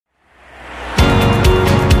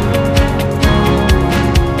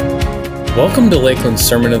Welcome to Lakeland's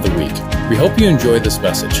Sermon of the Week. We hope you enjoy this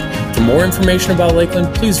message. For more information about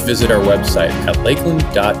Lakeland, please visit our website at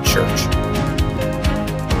lakeland.church.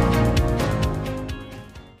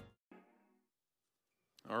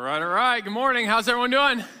 All right. Good morning. How's everyone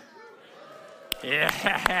doing?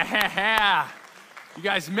 Yeah. You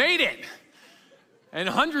guys made it. And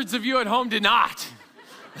hundreds of you at home did not.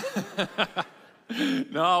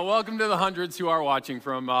 No, welcome to the hundreds who are watching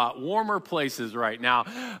from warmer places right now.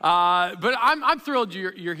 But I'm thrilled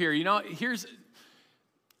you're here. You know,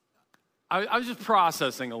 I was just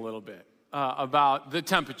processing a little bit about the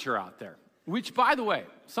temperature out there, which, by the way,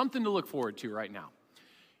 something to look forward to right now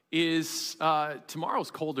is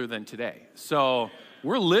tomorrow's colder than today. So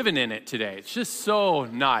we're living in it today. It's just so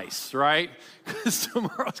nice, right? Because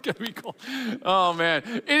tomorrow's going to be cold. Oh, man.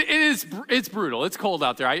 It's brutal. It's cold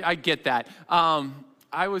out there. I get that.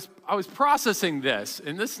 I was processing this,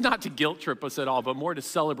 and this is not to guilt trip us at all, but more to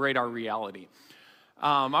celebrate our reality.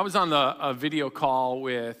 I was on a video call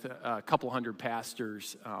with a couple hundred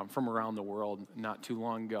pastors from around the world not too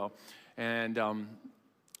long ago, and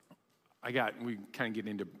we kind of get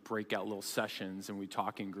into breakout little sessions, and we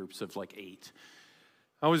talk in groups of like 8.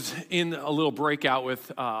 I was in a little breakout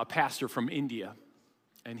with a pastor from India,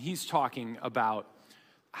 and he's talking about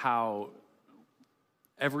how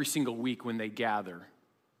every single week when they gather,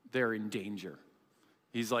 they're in danger.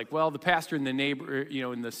 He's like, well, the pastor in the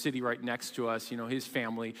in the city right next to us, his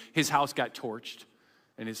family, his house got torched,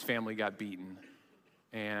 and his family got beaten.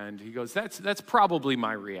 And he goes, that's probably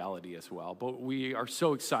my reality as well. But we are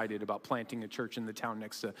so excited about planting a church in the town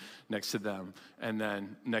next to them, and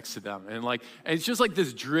then next to them. And it's just like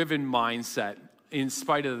this driven mindset in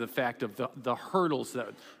spite of the fact of the hurdles that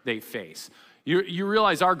they face. You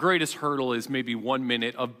realize our greatest hurdle is maybe 1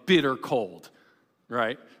 minute of bitter cold,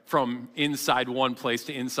 right? From inside one place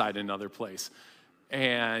to inside another place.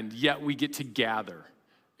 And yet we get to gather.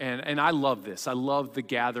 And I love this. I love the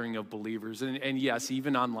gathering of believers. And yes,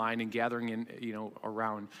 even online and gathering in,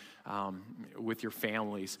 around with your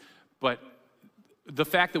families. But the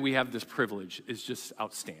fact that we have this privilege is just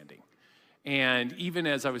outstanding. And even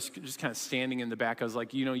as I was just kind of standing in the back, I was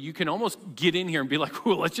like, you can almost get in here and be like,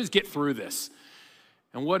 "Ooh, let's just get through this."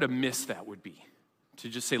 And what a miss that would be to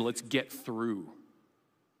just say, let's get through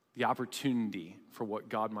the opportunity for what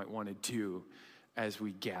God might want to do as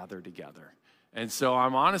we gather together. And so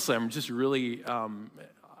I'm just really, I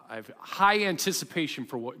have high anticipation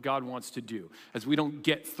for what God wants to do as we don't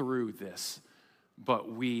get through this, but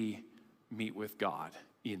we meet with God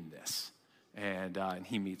in this, and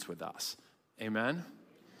he meets with us. Amen?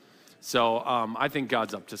 So I think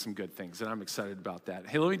God's up to some good things, and I'm excited about that.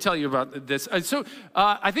 Hey, let me tell you about this.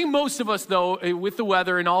 I think most of us, though, with the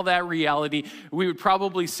weather and all that reality, we would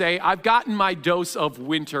probably say, I've gotten my dose of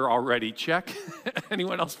winter already. Check.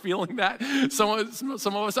 Anyone else feeling that? Some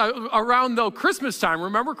of us, around, though, Christmas time.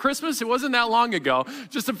 Remember Christmas? It wasn't that long ago,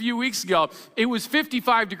 just a few weeks ago. It was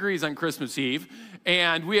 55 degrees on Christmas Eve,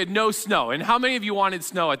 and we had no snow. And how many of you wanted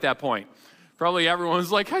snow at that point? Probably everyone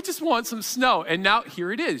was like, I just want some snow. And now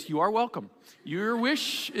here it is. You are welcome. Your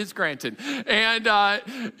wish is granted. And,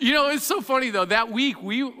 it's so funny, though. That week,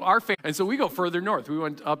 and so we go further north. We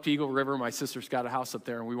went up to Eagle River. My sister's got a house up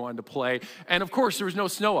there, and we wanted to play. And, of course, there was no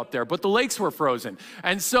snow up there, but the lakes were frozen.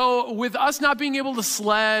 And so with us not being able to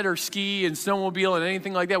sled or ski and snowmobile and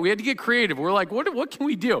anything like that, we had to get creative. We're like, what can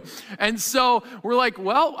we do? And so we're like,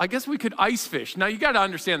 well, I guess we could ice fish. Now, you got to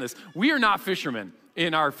understand this. We are not fishermen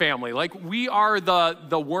in our family. Like, we are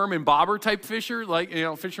the worm and bobber type fishermen.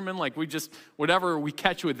 Like, we just, whatever we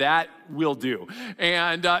catch with that, we'll do.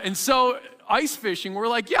 And so ice fishing, we're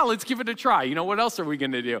like, yeah, let's give it a try. What else are we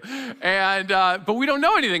going to do? And but we don't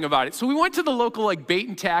know anything about it. So we went to the local bait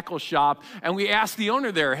and tackle shop, and we asked the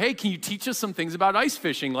owner there, hey, can you teach us some things about ice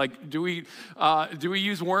fishing? Like, do we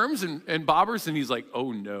use worms and bobbers? And he's like,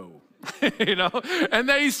 oh no. And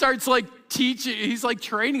then he starts teaching, he's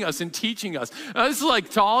training us and teaching us. This is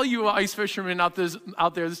to all you ice fishermen out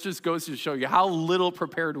there, this just goes to show you how little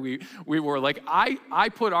prepared we were. I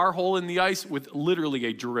put our hole in the ice with literally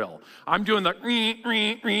a drill. I'm doing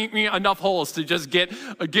the enough holes to just get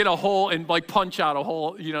a hole and punch out a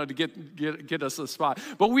hole, to get us a spot.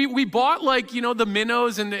 But we bought the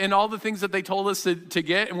minnows and all the things that they told us to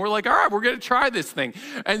get, and we're like, all right, we're gonna try this thing.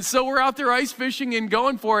 And so we're out there ice fishing and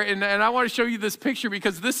going for it, and I want to show you this picture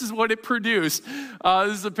because this is what it produced. This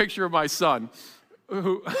is a picture of my son.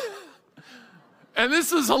 And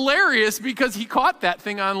this is hilarious because he caught that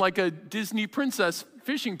thing on a Disney princess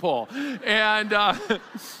fishing pole. And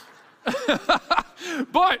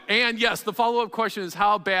And yes, the follow-up question is,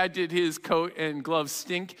 how bad did his coat and gloves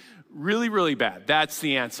stink? Really, really bad. That's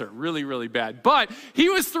the answer. Really, really bad. But he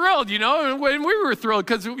was thrilled, and when we were thrilled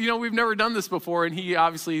because, we've never done this before, and he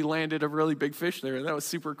obviously landed a really big fish there, and that was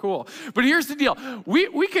super cool. But here's the deal.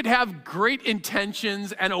 We could have great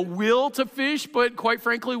intentions and a will to fish, but quite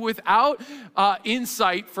frankly, without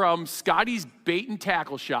insight from Scotty's bait and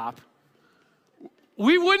tackle shop,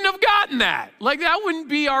 we wouldn't have gotten that. Like, that wouldn't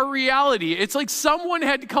be our reality. It's like someone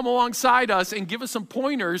had to come alongside us and give us some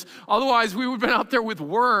pointers. Otherwise, we would have been out there with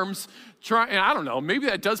worms trying, I don't know, maybe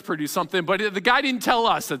that does produce something, but the guy didn't tell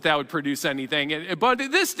us that would produce anything. But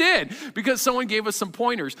this did, because someone gave us some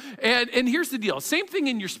pointers. And here's the deal. Same thing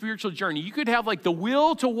in your spiritual journey. You could have like the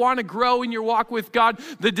will to want to grow in your walk with God,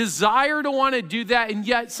 the desire to want to do that, and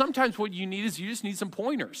yet sometimes what you need is you just need some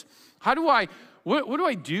pointers. What do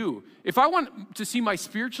I do? If I want to see my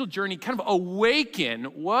spiritual journey kind of awaken,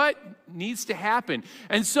 what needs to happen?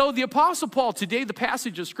 And so the Apostle Paul, today, the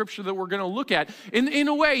passage of Scripture that we're going to look at, in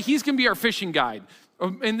a way, he's going to be our fishing guide.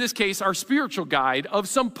 In this case, our spiritual guide of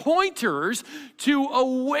some pointers to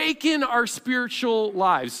awaken our spiritual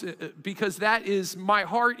lives, because that is my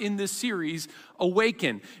heart in this series,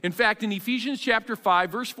 Awaken. In fact, in Ephesians chapter 5,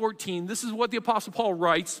 verse 14, this is what the Apostle Paul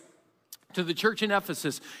writes to the church in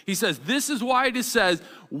Ephesus. He says, this is why it says,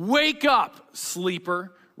 wake up,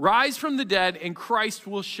 sleeper, rise from the dead, and Christ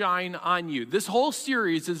will shine on you. This whole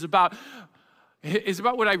series is about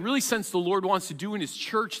what I really sense the Lord wants to do in his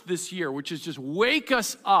church this year, which is just wake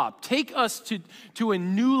us up, take us to a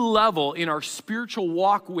new level in our spiritual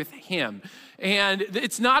walk with him. And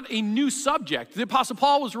it's not a new subject. The Apostle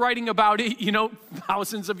Paul was writing about it,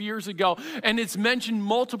 thousands of years ago, and it's mentioned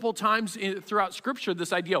multiple times throughout Scripture,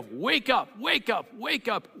 this idea of wake up, wake up, wake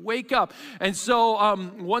up, wake up. And so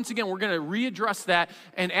once again, we're going to readdress that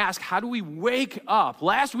and ask, how do we wake up?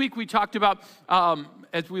 Last week we talked about,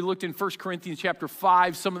 as we looked in 1 Corinthians chapter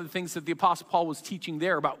 5, some of the things that the Apostle Paul was teaching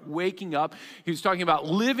there about waking up. He was talking about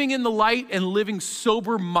living in the light and living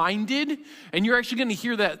sober-minded. And you're actually going to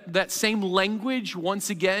hear that same language once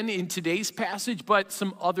again in today's passage, but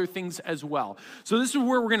some other things as well. So this is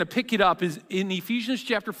where we're going to pick it up, is in Ephesians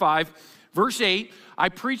chapter 5, verse 8. I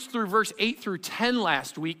preached through verse 8 through 10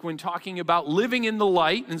 last week when talking about living in the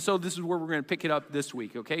light. And so this is where we're going to pick it up this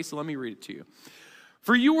week, okay? So let me read it to you.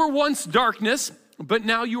 For you were once darkness, but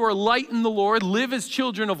now you are light in the Lord. Live as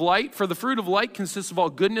children of light, for the fruit of light consists of all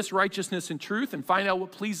goodness, righteousness, and truth, and find out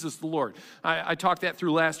what pleases the Lord. I talked that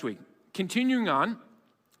through last week. Continuing on,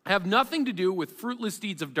 have nothing to do with fruitless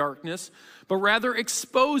deeds of darkness, but rather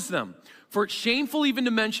expose them. For it's shameful even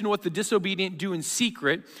to mention what the disobedient do in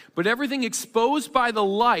secret, but everything exposed by the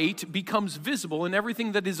light becomes visible, and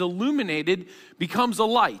everything that is illuminated becomes a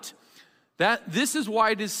light. This is why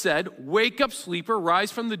it is said, wake up, sleeper,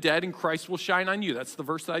 rise from the dead, and Christ will shine on you. That's the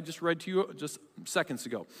verse that I just read to you just seconds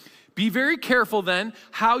ago. Be very careful then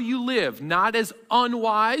how you live, not as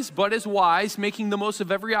unwise, but as wise, making the most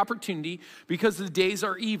of every opportunity, because the days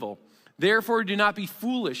are evil. Therefore, do not be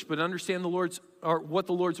foolish, but understand what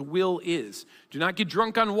the Lord's will is. Do not get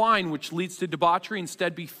drunk on wine, which leads to debauchery.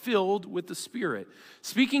 Instead, be filled with the Spirit.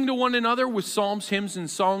 Speaking to one another with psalms, hymns, and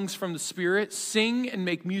songs from the Spirit, sing and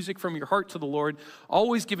make music from your heart to the Lord,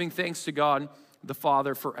 always giving thanks to God the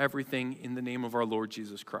Father for everything in the name of our Lord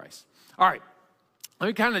Jesus Christ. All right. Let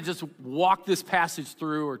me kind of just walk this passage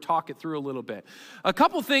through or talk it through a little bit. A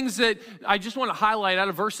couple things that I just want to highlight out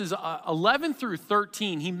of verses 11 through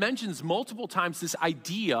 13. He mentions multiple times this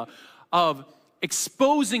idea of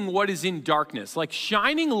exposing what is in darkness, like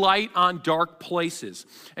shining light on dark places.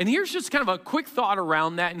 And here's just kind of a quick thought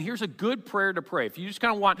around that, and here's a good prayer to pray. If you just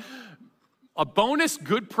kind of want a bonus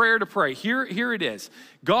good prayer to pray, here it is.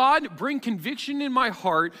 God, bring conviction in my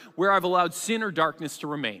heart where I've allowed sin or darkness to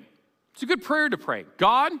remain. It's a good prayer to pray.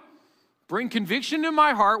 God, bring conviction in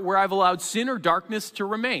my heart where I've allowed sin or darkness to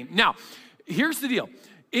remain. Now, here's the deal.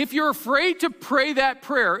 If you're afraid to pray that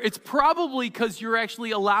prayer, it's probably because you're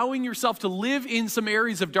actually allowing yourself to live in some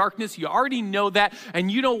areas of darkness. You already know that,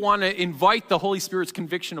 and you don't want to invite the Holy Spirit's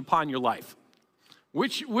conviction upon your life,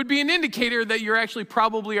 which would be an indicator that you're actually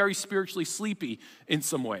probably already spiritually sleepy in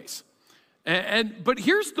some ways. But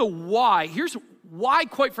here's the why. Here's why,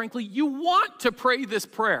 quite frankly, you want to pray this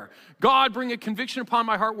prayer. God, bring a conviction upon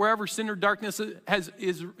my heart wherever sin or darkness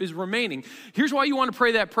is remaining. Here's why you want to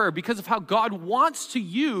pray that prayer, because of how God wants to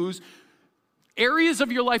use areas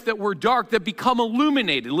of your life that were dark that become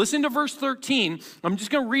illuminated. Listen to verse 13. I'm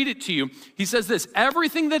just going to read it to you. He says this,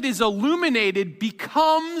 everything that is illuminated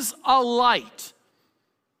becomes a light.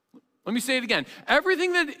 Let me say it again.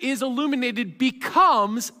 Everything that is illuminated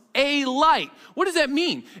becomes a light. What does that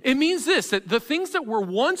mean? It means this, that the things that were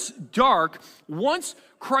once dark, once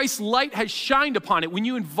Christ's light has shined upon it, when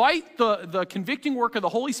you invite the convicting work of the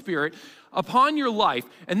Holy Spirit upon your life,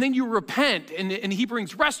 and then you repent, and he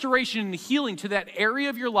brings restoration and healing to that area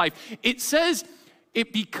of your life, it says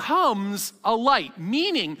it becomes a light,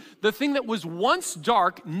 meaning the thing that was once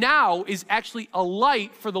dark now is actually a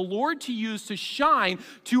light for the Lord to use to shine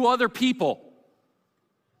to other people.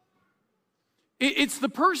 It's the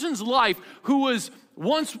person's life who was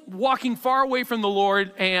once walking far away from the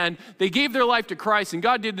Lord, and they gave their life to Christ, and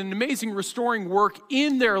God did an amazing restoring work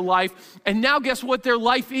in their life, and now guess what their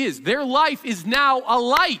life is? Their life is now a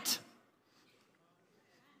light.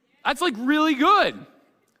 That's like really good.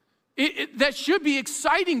 That should be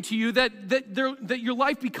exciting to you that your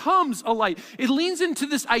life becomes a light. It leans into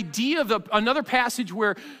this idea of another passage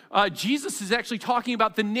where Jesus is actually talking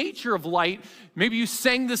about the nature of light. Maybe you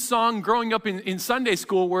sang this song growing up in Sunday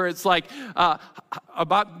school where it's like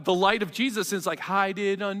about the light of Jesus. And it's like, hide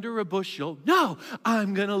it under a bushel. No,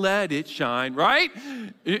 I'm going to let it shine, right?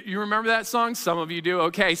 You remember that song? Some of you do.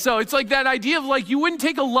 Okay, so it's like that idea of like you wouldn't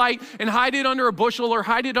take a light and hide it under a bushel or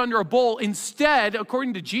hide it under a bowl. Instead,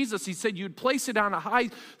 according to Jesus, he said you'd place it on a high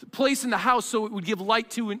place in the house so it would give light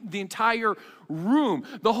to the entire room.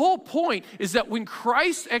 The whole point is that when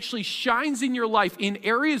Christ actually shines in your life in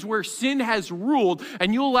areas where sin has ruled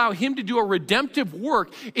and you allow him to do a redemptive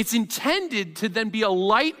work, it's intended to then be a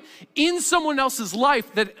light in someone else's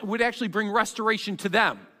life that would actually bring restoration to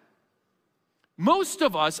them. Most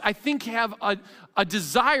of us, I think, have a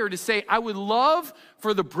desire to say, I would love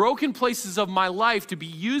for the broken places of my life to be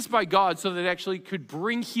used by God so that it actually could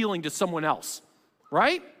bring healing to someone else,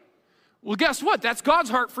 right? Well, guess what? That's God's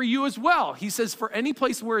heart for you as well. He says for any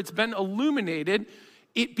place where it's been illuminated,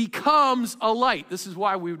 it becomes a light. This is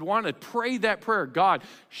why we would want to pray that prayer. God,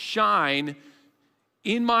 shine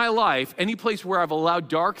in my life, any place where I've allowed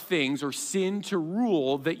dark things or sin to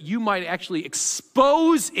rule, that you might actually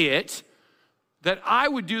expose it, that I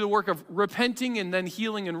would do the work of repenting and then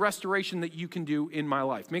healing and restoration that you can do in my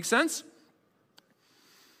life. Make sense?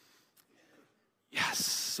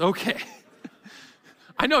 Yes, okay.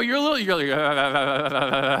 I know, you're like,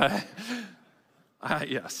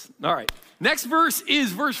 yes. All right. Next verse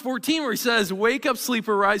is verse 14 where he says, wake up,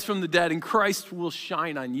 sleeper, rise from the dead, and Christ will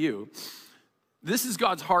shine on you. This is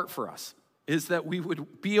God's heart for us, is that we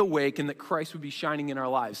would be awake and that Christ would be shining in our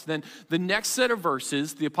lives. Then the next set of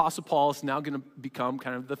verses, the Apostle Paul is now going to become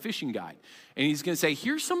kind of the fishing guide. And he's going to say,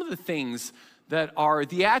 here's some of the things that are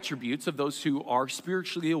the attributes of those who are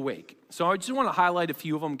spiritually awake. So I just want to highlight a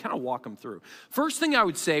few of them, kind of walk them through. First thing I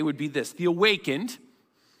would say would be this: the awakened,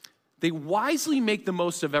 they wisely make the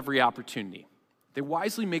most of every opportunity. They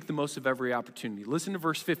wisely make the most of every opportunity. Listen to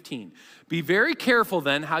verse 15. Be very careful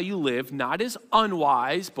then how you live, not as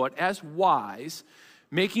unwise, but as wise,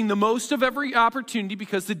 making the most of every opportunity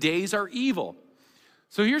because the days are evil.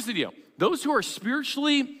 So here's the deal. Those who are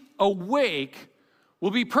spiritually awake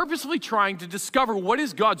will be purposefully trying to discover what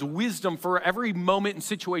is God's wisdom for every moment and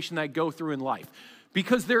situation that I go through in life.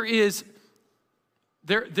 Because there is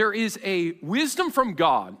a wisdom from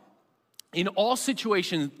God in all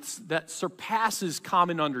situations that surpasses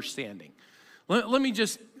common understanding. Let me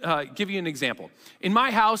just give you an example. In my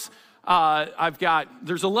house,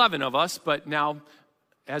 there's 11 of us, but now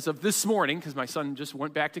as of this morning, because my son just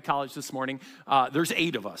went back to college this morning, there's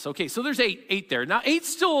 8 of us. Okay, so there's eight there. Now, 8's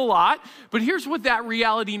still a lot, but here's what that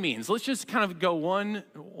reality means. Let's just kind of go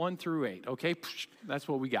 1 through 8, okay? That's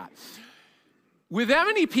what we got. With that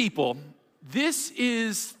many people, this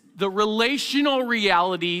is the relational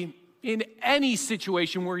reality in any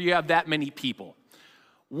situation where you have that many people.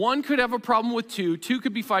 1 could have a problem with 2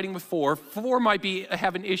 could be fighting with 4 might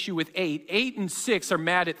have an issue with 8 and 6 are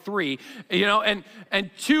mad at 3, and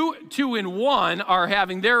 2 and 1 are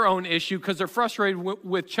having their own issue because they're frustrated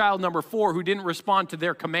with child number 4 who didn't respond to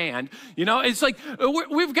their command. It's like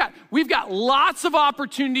we've got lots of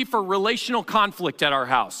opportunity for relational conflict at our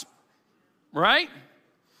house, right?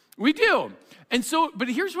 We do. And so, but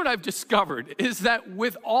here's what I've discovered is that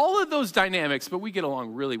with all of those dynamics, but we get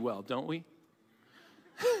along really well, don't we?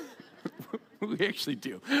 We actually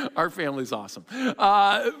do. Our family's awesome.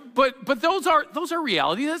 But those are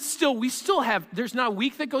reality. There's not a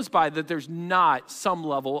week that goes by that there's not some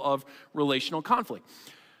level of relational conflict.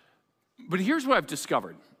 But here's what I've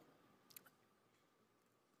discovered.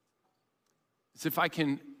 Is if I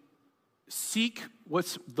can seek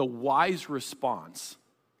what's the wise response,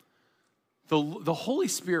 the Holy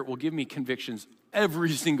Spirit will give me convictions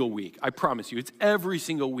every single week. I promise you, it's every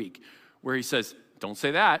single week where he says, don't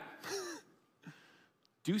say that.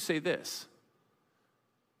 Do say this.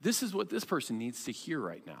 this is what this person needs to hear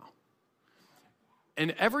right now.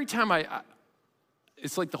 And every time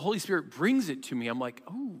it's like the Holy Spirit brings it to me, I'm like,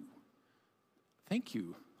 oh, thank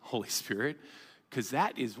you, Holy Spirit, because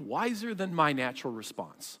that is wiser than my natural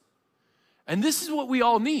response. And this is what we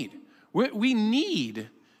all need. We need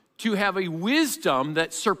to have a wisdom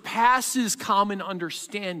that surpasses common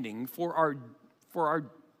understanding for our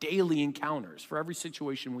daily encounters, for every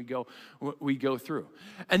situation we go through.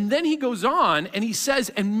 And then he goes on and he says,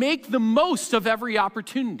 and make the most of every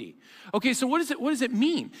opportunity. Okay, so what does it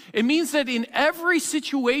mean? It means that in every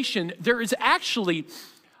situation, there is actually,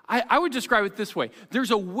 I would describe it this way.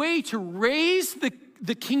 There's a way to raise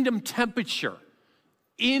the kingdom temperature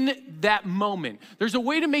in that moment. There's a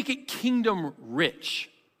way to make it kingdom rich,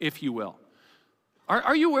 if you will.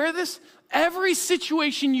 Are you aware of this? Every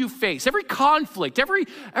situation you face, every conflict,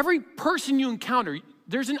 every person you encounter,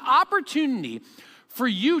 there's an opportunity for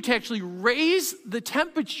you to actually raise the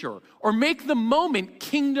temperature or make the moment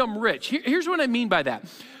kingdom rich. Here's what I mean by that.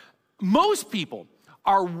 Most people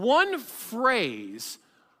are one phrase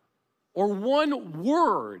or one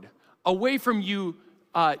word away from you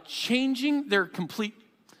changing their complete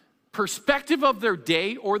perspective of their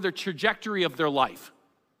day or the trajectory of their life.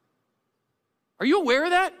 Are you aware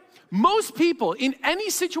of that? Most people in any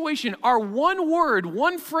situation are one word,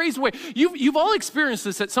 one phrase away. You've all experienced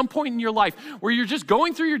this at some point in your life where you're just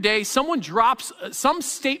going through your day, someone drops some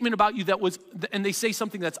statement about you and they say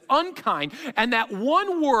something that's unkind, and that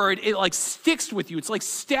one word, it like sticks with you. It's like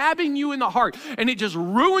stabbing you in the heart, and it just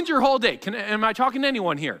ruins your whole day. Am I talking to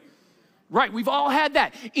anyone here? Right, we've all had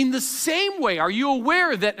that. In the same way, are you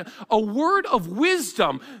aware that a word of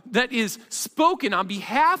wisdom that is spoken on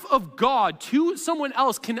behalf of God to someone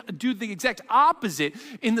else can do the exact opposite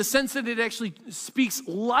in the sense that it actually speaks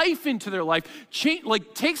life into their life,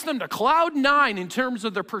 takes them to cloud 9 in terms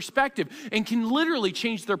of their perspective, and can literally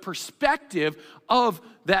change their perspective of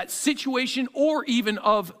that situation or even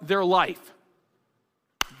of their life.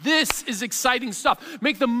 This is exciting stuff.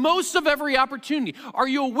 Make the most of every opportunity. Are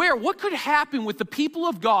you aware what could happen with the people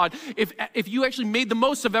of God if you actually made the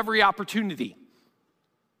most of every opportunity?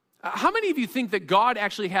 How many of you think that God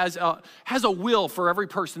actually has a will for every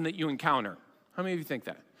person that you encounter? How many of you think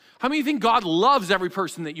that? How many of you think God loves every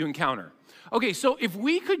person that you encounter? Okay, so if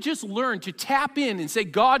we could just learn to tap in and say,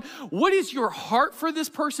 God, what is your heart for this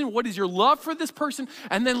person? What is your love for this person?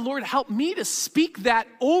 And then, Lord, help me to speak that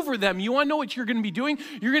over them. You want to know what you're going to be doing?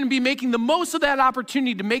 You're going to be making the most of that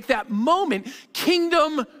opportunity to make that moment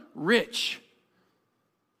kingdom rich.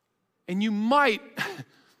 And you might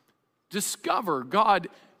discover God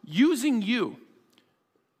using you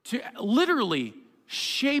to literally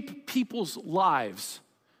shape people's lives,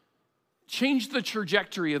 change the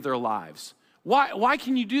trajectory of their lives. Why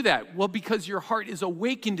can you do that? Well, because your heart is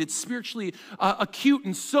awakened. It's spiritually acute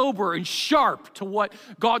and sober and sharp to what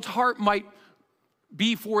God's heart might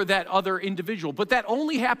be for that other individual. But that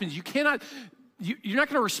only happens. You're not going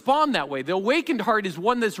to respond that way. The awakened heart is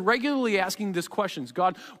one that's regularly asking these questions.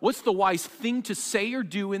 God, what's the wise thing to say or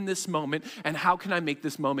do in this moment? And how can I make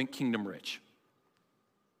this moment kingdom rich?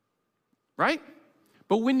 Right?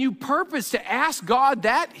 But when you purpose to ask God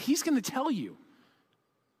that, he's going to tell you.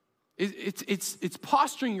 It's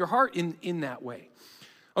posturing your heart in that way.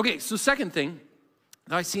 Okay, so second thing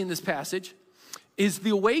that I see in this passage is the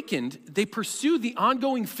awakened, they pursue the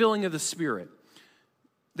ongoing filling of the Spirit.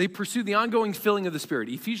 They pursue the ongoing filling of the Spirit.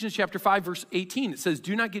 Ephesians chapter 5, verse 18, it says,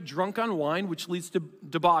 do not get drunk on wine, which leads to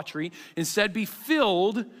debauchery. Instead, be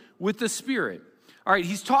filled with the Spirit. All right,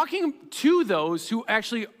 he's talking to those who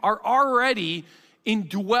actually are already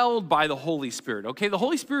indwelled by the Holy Spirit, okay? The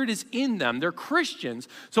Holy Spirit is in them. They're Christians.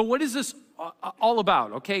 So what is this all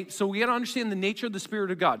about, okay? So we got to understand the nature of the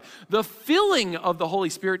Spirit of God. The filling of the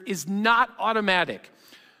Holy Spirit is not automatic.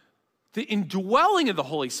 The indwelling of the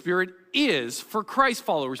Holy Spirit is for Christ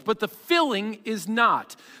followers, but the filling is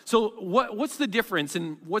not. So what's the difference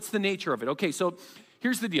and what's the nature of it? Okay, so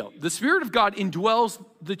here's the deal. The Spirit of God indwells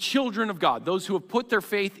the children of God, those who have put their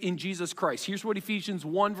faith in Jesus Christ. Here's what Ephesians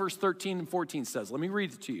 1, verse 13 and 14 says. Let me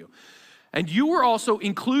read it to you. And you were also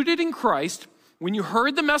included in Christ when you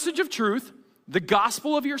heard the message of truth, the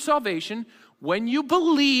gospel of your salvation, when you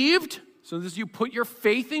believed, so this is you put your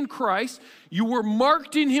faith in Christ, you were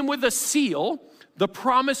marked in him with a seal, the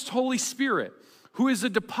promised Holy Spirit, who is a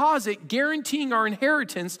deposit guaranteeing our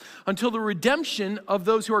inheritance until the redemption of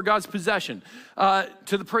those who are God's possession,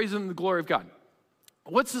 to the praise and the glory of God.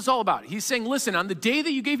 What's this all about? He's saying, listen, on the day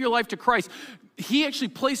that you gave your life to Christ, he actually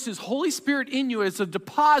placed his Holy Spirit in you as a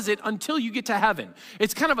deposit until you get to heaven.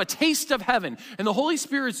 It's kind of a taste of heaven. And the Holy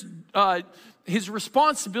Spirit's, his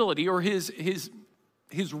responsibility or his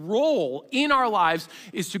His role in our lives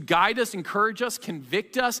is to guide us, encourage us,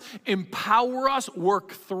 convict us, empower us,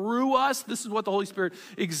 work through us. This is what the Holy Spirit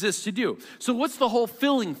exists to do. So what's the whole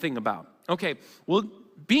filling thing about? Okay, well,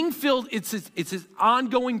 being filled, it's his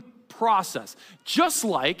ongoing process. Just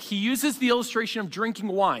like he uses the illustration of drinking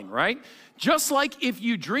wine, right? Just like if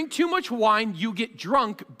you drink too much wine, you get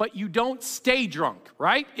drunk, but you don't stay drunk,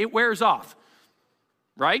 right? It wears off,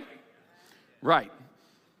 right? Right.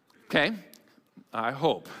 Okay. I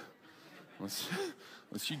hope.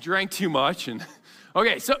 Unless you drank too much.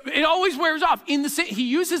 Okay, so it always wears off. He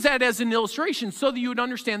uses that as an illustration so that you would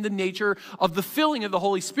understand the nature of the filling of the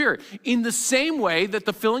Holy Spirit. In the same way that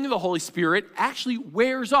the filling of the Holy Spirit actually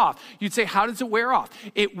wears off. You'd say, how does it wear off?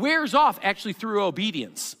 It wears off actually through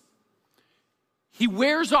obedience. He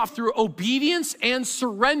wears off through obedience and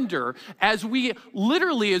surrender. As we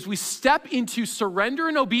step into surrender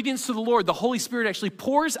and obedience to the Lord, the Holy Spirit actually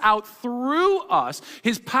pours out through us.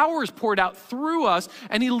 His power is poured out through us,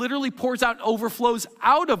 and he literally pours out and overflows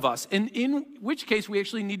out of us. And in which case, we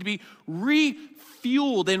actually need to be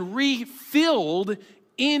refueled and refilled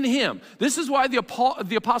in him. This is why the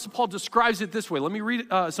Apostle Paul describes it this way. Let me read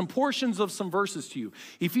some portions of some verses to you.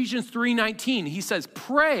 Ephesians 3:19, he says,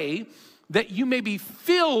 pray that you may be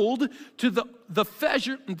filled to the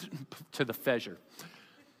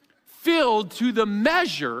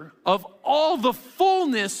measure of all the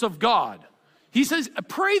fullness of God. He says,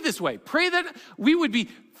 pray this way. Pray that we would be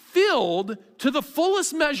filled to the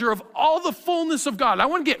fullest measure of all the fullness of God. I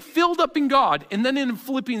want to get filled up in God. And then in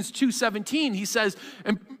Philippians 2:17, he says,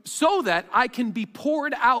 and so that I can be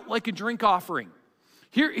poured out like a drink offering.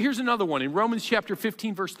 Here's another one. In Romans chapter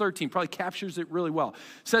 15, verse 13, probably captures it really well.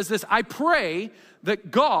 It says this, I pray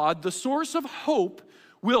that God, the source of hope,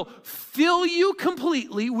 will fill you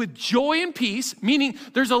completely with joy and peace, meaning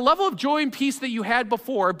there's a level of joy and peace that you had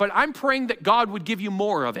before, but I'm praying that God would give you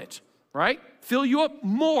more of it, right? Fill you up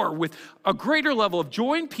more with a greater level of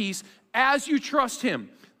joy and peace as you trust him.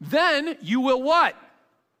 Then you will what?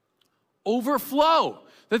 Overflow.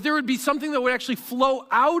 That there would be something that would actually flow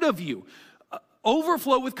out of you.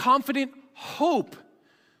 Overflow with confident hope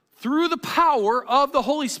through the power of the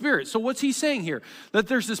Holy Spirit. So what's he saying here? That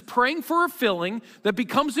there's this praying for a filling that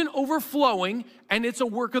becomes an overflowing, and it's a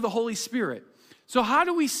work of the Holy Spirit. So how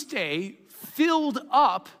do we stay filled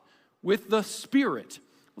up with the Spirit?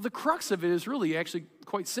 Well, the crux of it is really actually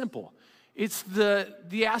quite simple. It's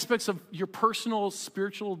the aspects of your personal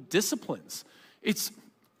spiritual disciplines. It's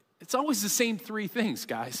always the same three things,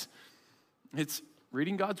 guys. It's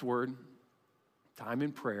reading God's word, time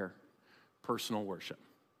in prayer, personal worship.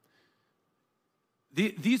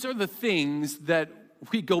 These are the things that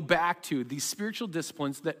we go back to, these spiritual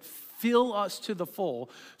disciplines that fill us to the full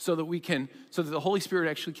so that the Holy Spirit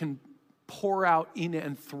actually can pour out in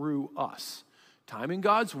and through us. Time in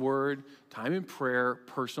God's word, time in prayer,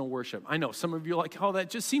 personal worship. I know some of you are like, oh, that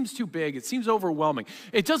just seems too big. It seems overwhelming.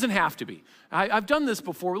 It doesn't have to be. I've done this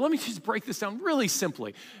before. Let me just break this down really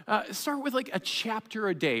simply. Start with like a chapter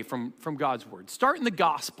a day from God's word. Start in the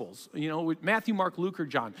Gospels, with Matthew, Mark, Luke, or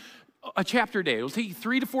John. A chapter a day. It'll take you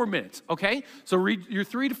 3 to 4 minutes, okay? So read your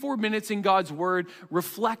 3 to 4 minutes in God's word,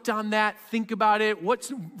 reflect on that, think about it,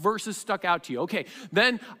 what verses stuck out to you. Okay,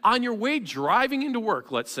 then on your way driving into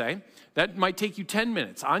work, let's say, that might take you 10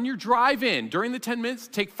 minutes. On your drive in, during the 10 minutes,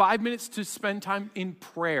 take 5 minutes to spend time in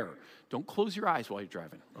prayer. Don't close your eyes while you're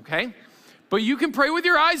driving, okay? But you can pray with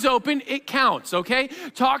your eyes open. It counts, okay?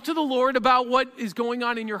 Talk to the Lord about what is going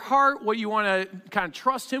on in your heart, what you want to kind of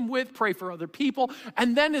trust him with, pray for other people.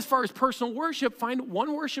 And then as far as personal worship, find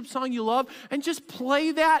one worship song you love and just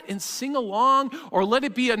play that and sing along, or let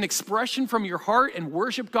it be an expression from your heart and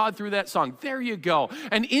worship God through that song. There you go.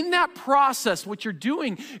 And in that process, what you're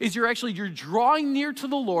doing is you're drawing near to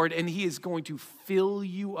the Lord, and he is going to fill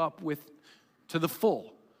you up to the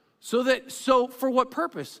full. So for what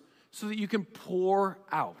purpose? So that you can pour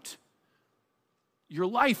out your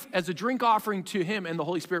life as a drink offering to him, and the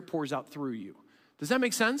Holy Spirit pours out through you. Does that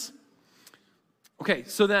make sense? Okay,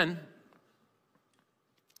 so then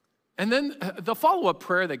the follow-up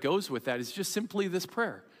prayer that goes with that is just simply this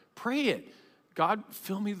prayer. Pray it. God,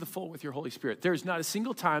 fill me to the full with your Holy Spirit. There's not a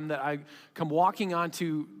single time that I come walking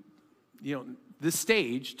onto, this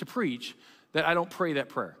stage to preach that I don't pray that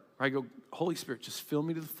prayer. I go, Holy Spirit, just fill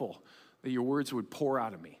me to the full, that your words would pour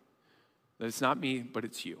out of me. That it's not me, but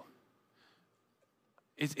it's you.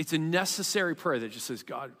 It's a necessary prayer that just says,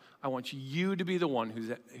 God, I want you to be the one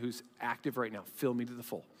who's active right now. Fill me to the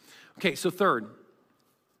full. Okay, so third,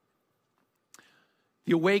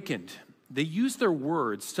 the awakened. They use their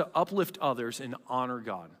words to uplift others and honor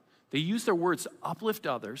God. They use their words to uplift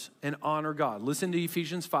others and honor God. Listen to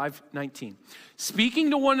Ephesians 5:19. Speaking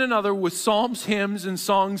to one another with psalms, hymns, and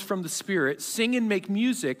songs from the Spirit, sing and make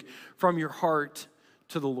music from your heart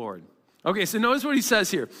to the Lord. Okay, so notice what he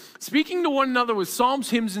says here. Speaking to one another with psalms,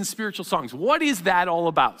 hymns, and spiritual songs. What is that all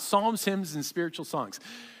about? Psalms, hymns, and spiritual songs.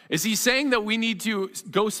 Is he saying that we need to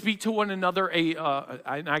go speak to one another,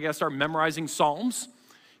 I guess, start memorizing psalms?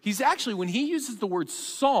 He's actually, when he uses the word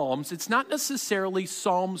psalms, it's not necessarily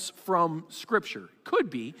psalms from Scripture. Could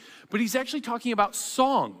be, but he's actually talking about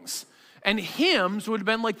songs. And hymns would have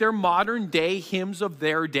been like their modern day hymns of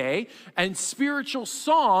their day. And spiritual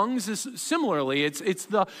songs is similarly, it's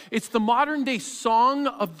the modern day song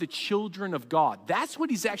of the children of God. That's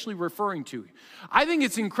what he's actually referring to. I think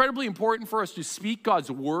it's incredibly important for us to speak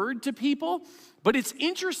God's word to people. But it's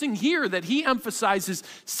interesting here that he emphasizes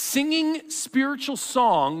singing spiritual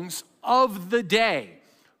songs of the day.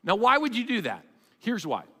 Now, why would you do that? Here's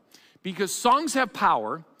why. Because songs have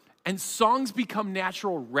power, and songs become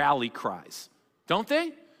natural rally cries, don't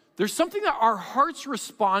they? There's something that our hearts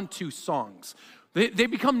respond to songs. They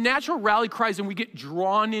become natural rally cries, and we get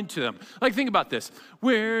drawn into them. Like, think about this.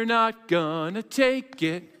 We're not gonna take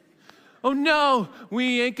it. Oh no,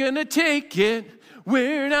 we ain't gonna take it.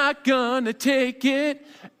 We're not gonna take it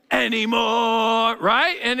anymore,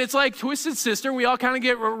 right? And it's like Twisted Sister, and we all kind of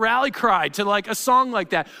get rally cried to like a song like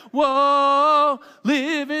that. Whoa,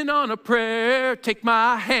 living on a prayer, take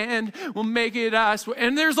my hand, we'll make it, I swear.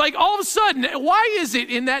 And there's like all of a sudden, why is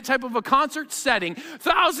it in that type of a concert setting,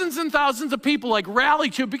 thousands and thousands of people like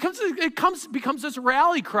rally to it, becomes this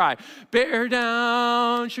rally cry. Bear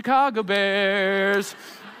down, Chicago Bears.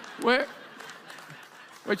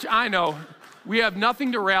 Which I know, we have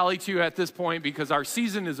nothing to rally to at this point because our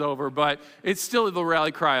season is over, but it's still the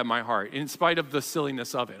rally cry of my heart in spite of the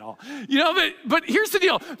silliness of it all. You know, but here's the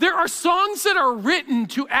deal. There are songs that are written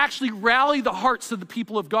to actually rally the hearts of the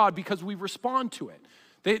people of God because we respond to it.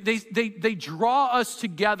 They draw us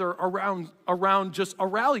together around just a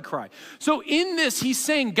rally cry. So in this, he's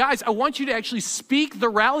saying, guys, I want you to actually speak the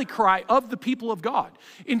rally cry of the people of God.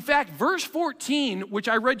 In fact, verse 14, which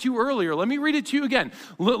I read to you earlier, let me read it to you again.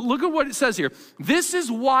 Look at what it says here. This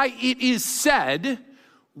is why it is said,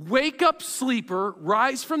 wake up, sleeper,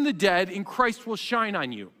 rise from the dead, and Christ will shine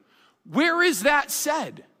on you. Where is that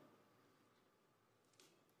said?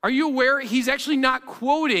 Are you aware he's actually not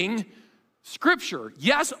quoting Scripture?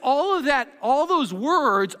 Yes, all of that, all those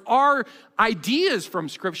words are ideas from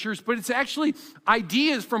Scriptures, but it's actually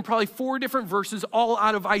ideas from probably 4 different verses all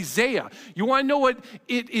out of Isaiah. You want to know what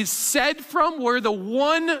it is said from, where the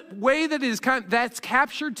one way that is that's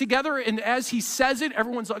captured together, and as he says it,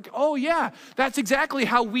 everyone's like, oh yeah, that's exactly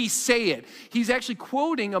how we say it. He's actually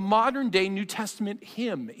quoting a modern day New Testament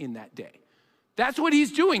hymn in that day. That's what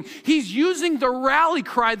he's doing. He's using the rally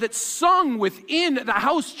cry that's sung within the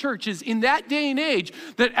house churches in that day and age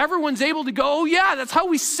that everyone's able to go, oh yeah, that's how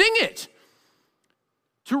we sing it.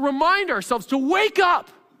 To remind ourselves to wake up,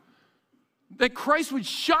 that Christ would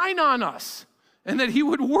shine on us and that he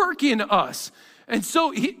would work in us. And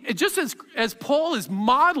so just as Paul is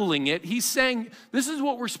modeling it, he's saying this is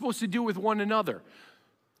what we're supposed to do with one another.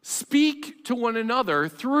 Speak to one another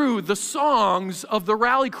through the songs of the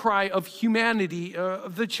rally cry of humanity,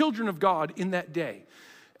 of the children of God in that day.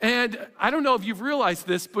 And I don't know if you've realized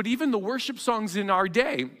this, but even the worship songs in our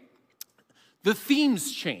day, the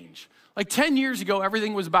themes change. Like 10 years ago,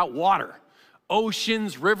 everything was about water.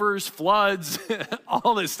 Oceans, rivers, floods,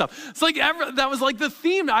 all this stuff. It's like that was like the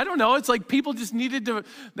theme. I don't know. It's like people just needed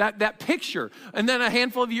that picture. And then a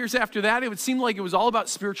handful of years after that, it would seem like it was all about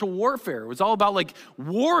spiritual warfare. It was all about like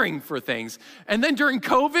warring for things. And then during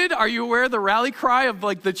COVID, are you aware of the rally cry of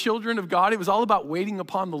like the children of God? It was all about waiting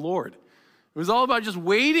upon the Lord. It was all about just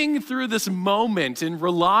waiting through this moment and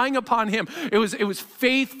relying upon him. It was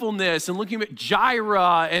faithfulness and looking at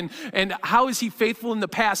Jireh and how is he faithful in the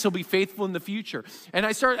past, he'll be faithful in the future. And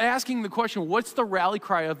I started asking the question, what's the rally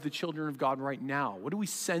cry of the children of God right now? What do we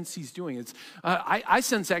sense he's doing? I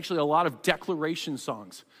sense actually a lot of declaration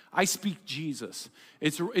songs. I speak Jesus.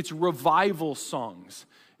 It's revival songs.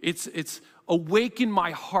 It's awaken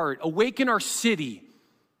my heart, awaken our city,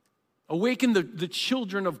 awaken the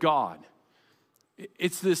children of God.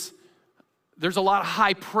 It's this, there's a lot of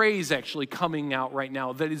high praise actually coming out right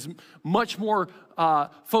now that is much more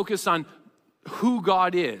focused on who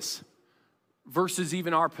God is versus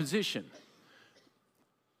even our position.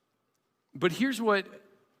 But here's what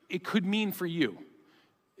it could mean for you.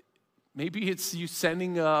 Maybe it's you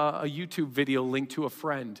sending a YouTube video link to a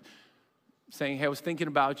friend saying, hey, I was thinking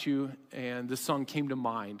about you and this song came to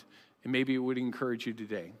mind, and maybe it would encourage you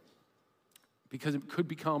today. Because it could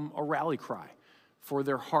become a rally cry for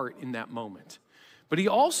their heart in that moment. But he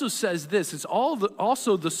also says this, it's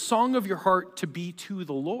also the song of your heart to be to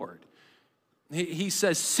the Lord. He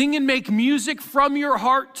says, sing and make music from your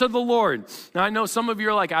heart to the Lord. Now, I know some of you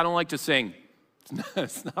are like, I don't like to sing.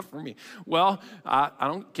 It's not for me. Well, I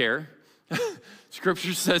don't care.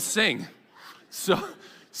 Scripture says sing. So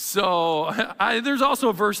there's also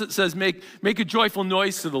a verse that says make a joyful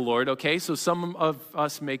noise to the Lord, okay? So some of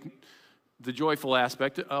us make the joyful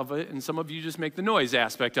aspect of it, and some of you just make the noise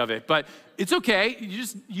aspect of it. But it's okay,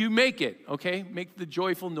 you make it, okay? Make the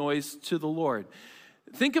joyful noise to the Lord.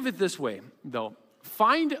 Think of it this way, though.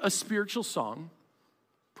 Find a spiritual song,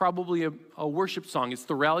 probably a worship song. It's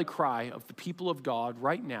the rally cry of the people of God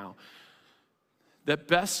right now that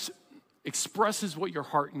best expresses what your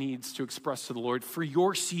heart needs to express to the Lord for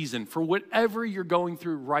your season, for whatever you're going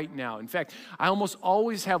through right now. In fact, I almost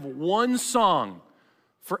always have one song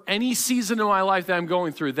for any season of my life that I'm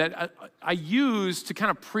going through that I use to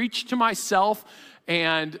kind of preach to myself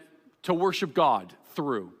and to worship God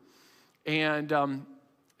through. And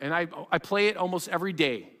I play it almost every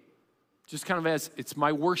day, just kind of as it's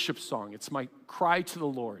my worship song. It's my cry to the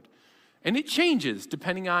Lord. And it changes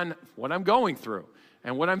depending on what I'm going through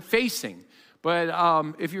and what I'm facing.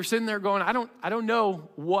 But if you're sitting there going, I don't know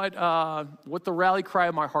what the rally cry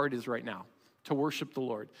of my heart is right now to worship the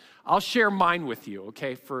Lord, I'll share mine with you,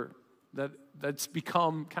 okay, for that's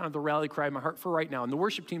become kind of the rally cry of my heart for right now. And the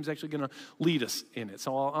worship team's actually going to lead us in it,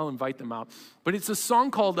 so I'll invite them out. But it's a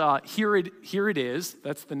song called Here It Is.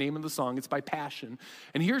 That's the name of the song. It's by Passion.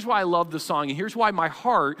 And here's why I love the song, and here's why my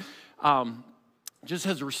heart just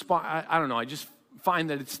has I don't know, I just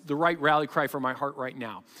find that it's the right rally cry for my heart right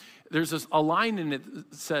now. There's a line in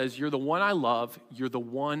it that says, you're the one I love, you're the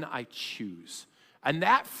one I choose. And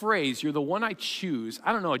that phrase, you're the one I choose,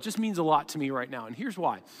 I don't know, it just means a lot to me right now. And here's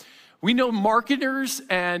why. We know marketers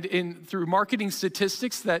and through marketing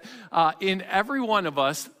statistics that in every one of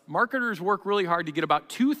us, marketers work really hard to get about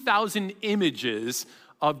 2,000 images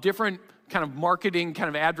of different kind of marketing, kind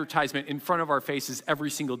of advertisement in front of our faces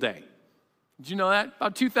every single day. Did you know that?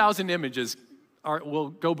 About 2,000 images will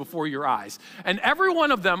go before your eyes. And every one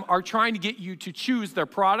of them are trying to get you to choose their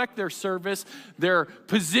product, their service, their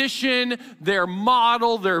position, their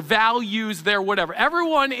model, their values, their whatever.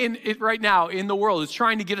 Everyone in it right now in the world is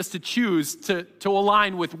trying to get us to choose to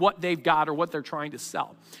align with what they've got or what they're trying to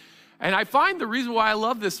sell. And I find the reason why I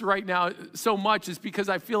love this right now so much is because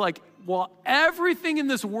I feel like, well, everything in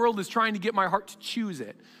this world is trying to get my heart to choose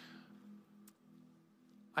it.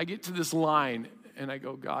 I get to this line and I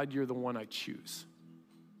go, God, you're the one I choose.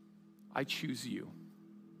 I choose you.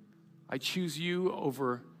 I choose you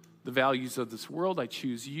over the values of this world. I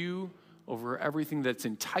choose you over everything that's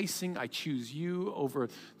enticing. I choose you over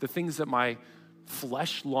the things that my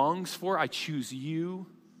flesh longs for. I choose you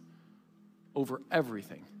over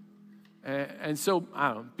everything. And so, I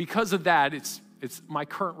don't know, because of that, it's my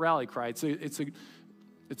current rally cry. It's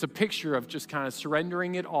a picture of just kind of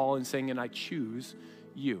surrendering it all and saying, and I choose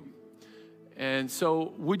you. And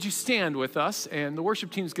so would you stand with us? And the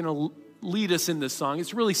worship team is going to lead us in this song.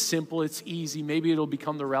 It's really simple. It's easy. Maybe it'll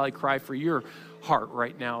become the rally cry for your heart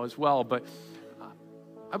right now as well. But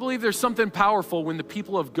I believe there's something powerful when the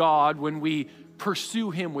people of God, when we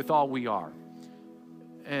pursue him with all we are.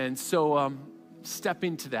 And so step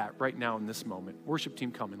into that right now in this moment. Worship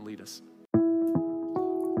team, come and lead us.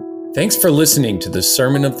 Thanks for listening to the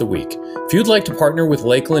Sermon of the Week. If you'd like to partner with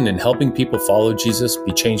Lakeland in helping people follow Jesus,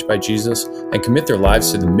 be changed by Jesus, and commit their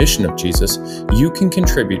lives to the mission of Jesus, you can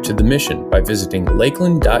contribute to the mission by visiting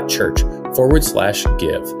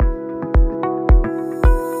lakeland.church/give.